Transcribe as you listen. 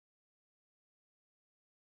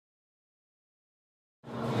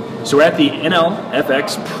So we're at the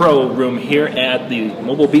NLFX Pro room here at the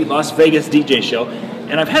Mobile Beat Las Vegas DJ show,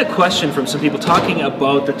 and I've had a question from some people talking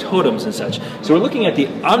about the totems and such. So we're looking at the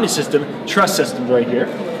Omnisistem Truss systems right here,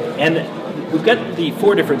 and we've got the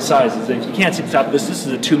 4 different sizes. If you can't see the top of this, this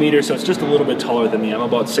is a 2 meter, so it's just a little bit taller than me. I'm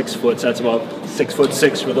about 6 foot, so that's about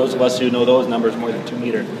 6'6" for those of us who know those numbers more than 2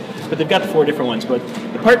 meter. But they've got the 4 different ones. But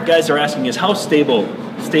the part guys are asking is how stable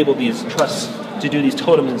these truss to do these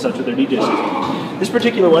totems and such with their DJ system. This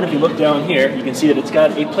particular one, if you look down here, you can see that it's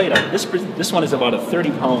got a plate on it. This one is about a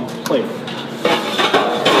 30-pound plate.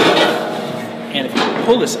 And if you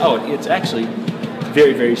pull this out, it's actually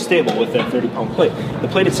very, very stable with that 30-pound plate. The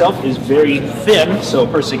plate itself is very thin, so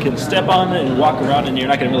a person can step on it and walk around, and you're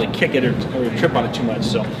not going to really kick it or trip on it too much.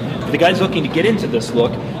 So for the guys looking to get into this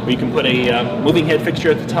look, where you can put a moving head fixture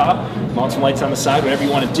at the top, mount some lights on the side, whatever you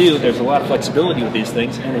want to do, there's a lot of flexibility with these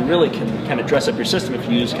things, and it really can kind of dress up your system if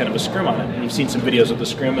you use kind of a scrim on it. And you've seen some videos with the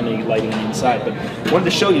scrim and the lighting on the inside, but I wanted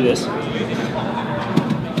to show you this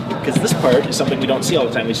because this part is something we don't see all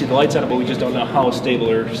the time. We see the lights on it, but we just don't know how stable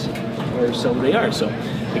or so they are. So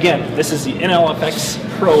again, this is the NLFX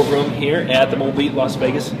Pro room here at the Mobile Beat Las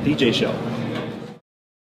Vegas DJ show.